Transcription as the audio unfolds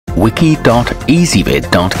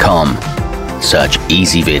wiki.ezvid.com. Search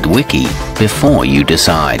Ezvid Wiki before you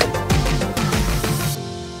decide.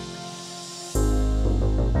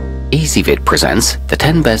 Ezvid presents the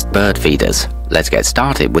 10 best bird feeders. Let's get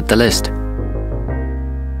started with the list.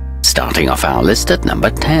 Starting off our list at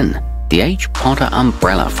number 10. The H. Potter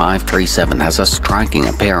Umbrella 537 has a striking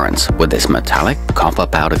appearance with its metallic copper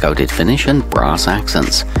powder-coated finish and brass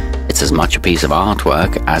accents. It's as much a piece of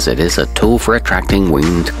artwork as it is a tool for attracting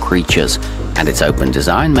winged creatures, and its open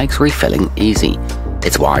design makes refilling easy.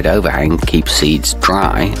 Its wide overhang keeps seeds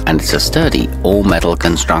dry, and it's a sturdy all-metal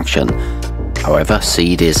construction. However,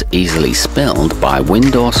 seed is easily spilled by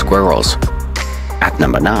wind or squirrels. At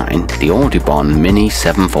number 9, the Audubon Mini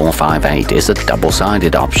 7458 is a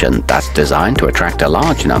double-sided option that's designed to attract a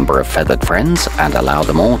large number of feathered friends and allow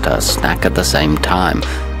them all to snack at the same time,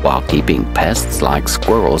 while keeping pests like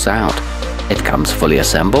squirrels out. It comes fully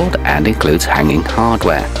assembled and includes hanging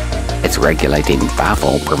hardware. Its regulating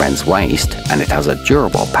baffle prevents waste, and it has a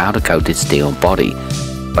durable powder-coated steel body,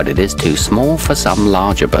 but it is too small for some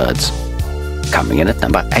larger birds. Coming in at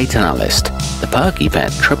number 8 on our list, the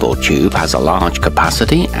perky-pet triple tube has a large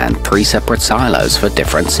capacity and 3 separate silos for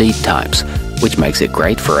different seed types, which makes it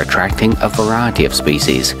great for attracting a variety of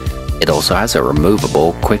species. It also has a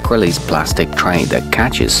removable, quick-release plastic tray that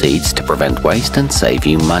catches seeds to prevent waste and save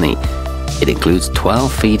you money. It includes 12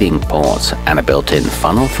 feeding ports and a built-in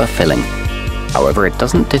funnel for filling. However, it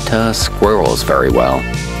doesn't deter squirrels very well.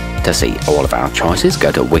 To see all of our choices,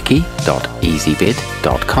 go to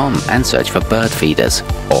wiki.ezvid.com and search for bird feeders,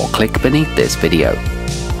 or click beneath this video.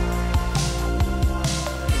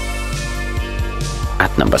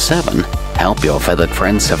 At number 7, help your feathered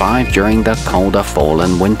friends survive during the colder fall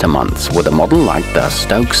and winter months with a model like the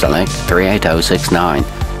Stokes Select 38069.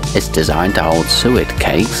 It's designed to hold suet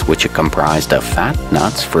cakes, which are comprised of fat,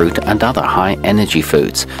 nuts, fruit, and other high-energy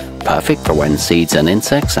foods, perfect for when seeds and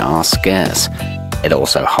insects are scarce. It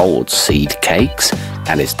also holds seed cakes,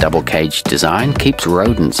 and its double-cage design keeps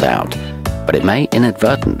rodents out, but it may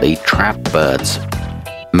inadvertently trap birds.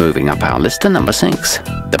 Moving up our list to number 6,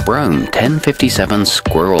 the Brome 1057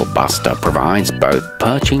 Squirrel Buster provides both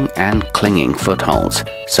perching and clinging footholds,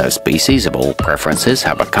 so species of all preferences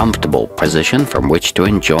have a comfortable position from which to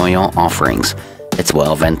enjoy your offerings. It's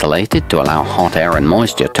well ventilated to allow hot air and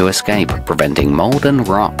moisture to escape, preventing mold and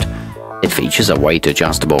rot. It features a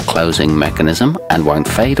weight-adjustable closing mechanism and won't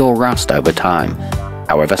fade or rust over time.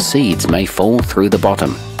 However, seeds may fall through the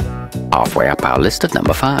bottom. Halfway up our list at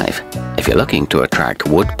number 5. If you're looking to attract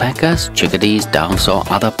woodpeckers, chickadees, doves, or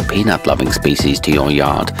other peanut-loving species to your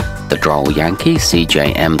yard, the droll Yankees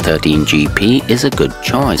CJM13GP is a good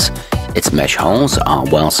choice. Its mesh holes are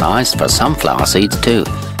well-sized for sunflower seeds too,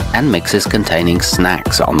 and mixes containing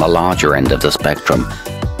snacks on the larger end of the spectrum.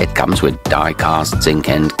 It comes with die-cast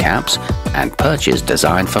zinc-end caps and perches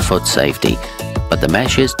designed for foot safety, but the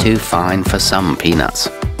mesh is too fine for some peanuts.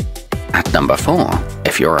 At number 4,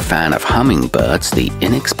 if you're a fan of hummingbirds, the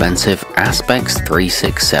inexpensive Aspex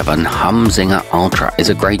 367 Hummzinger Ultra is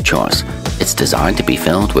a great choice. It's designed to be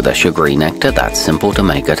filled with a sugary nectar that's simple to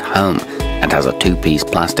make at home, and has a 2-piece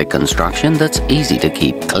plastic construction that's easy to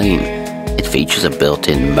keep clean. It features a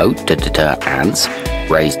built-in moat to deter ants,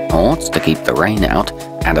 raised ports to keep the rain out,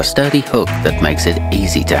 and a sturdy hook that makes it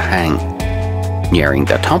easy to hang. Nearing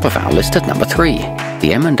the top of our list at number 3,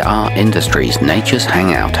 the M&R Industries Nature's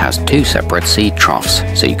Hangout has 2 separate seed troughs,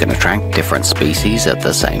 so you can attract different species at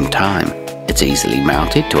the same time. It's easily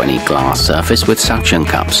mounted to any glass surface with suction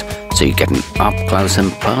cups, so you get an up-close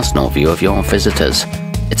and personal view of your visitors.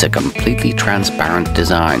 It's a completely transparent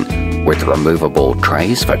design, with removable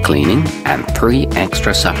trays for cleaning and 3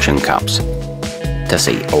 extra suction cups. To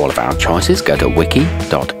see all of our choices, go to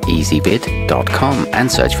wiki.ezvid.com and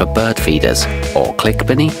search for bird feeders, or click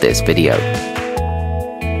beneath this video.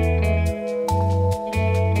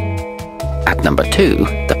 At number 2,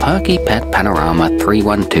 the perky-pet Panorama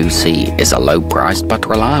 312C is a low-priced but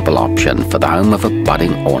reliable option for the home of a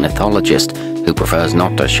budding ornithologist who prefers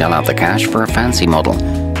not to shell out the cash for a fancy model.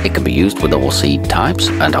 It can be used with all seed types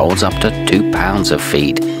and holds up to 2 pounds of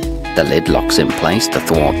feed. The lid locks in place to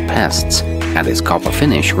thwart pests, and its copper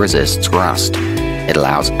finish resists rust. It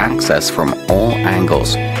allows access from all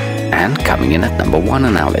angles. And coming in at number 1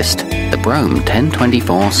 on our list, the Brome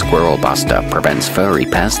 1024 Squirrel Buster prevents furry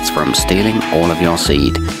pests from stealing all of your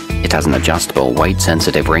seed. It has an adjustable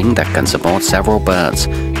weight-sensitive ring that can support several birds,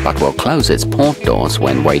 but will close its port doors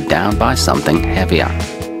when weighed down by something heavier.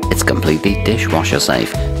 It's completely dishwasher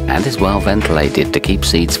safe and is well ventilated to keep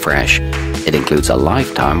seeds fresh. It includes a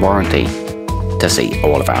lifetime warranty. To see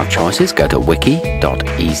all of our choices, go to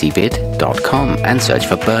wiki.ezvid.com and search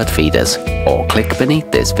for bird feeders, or click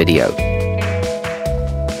beneath this video.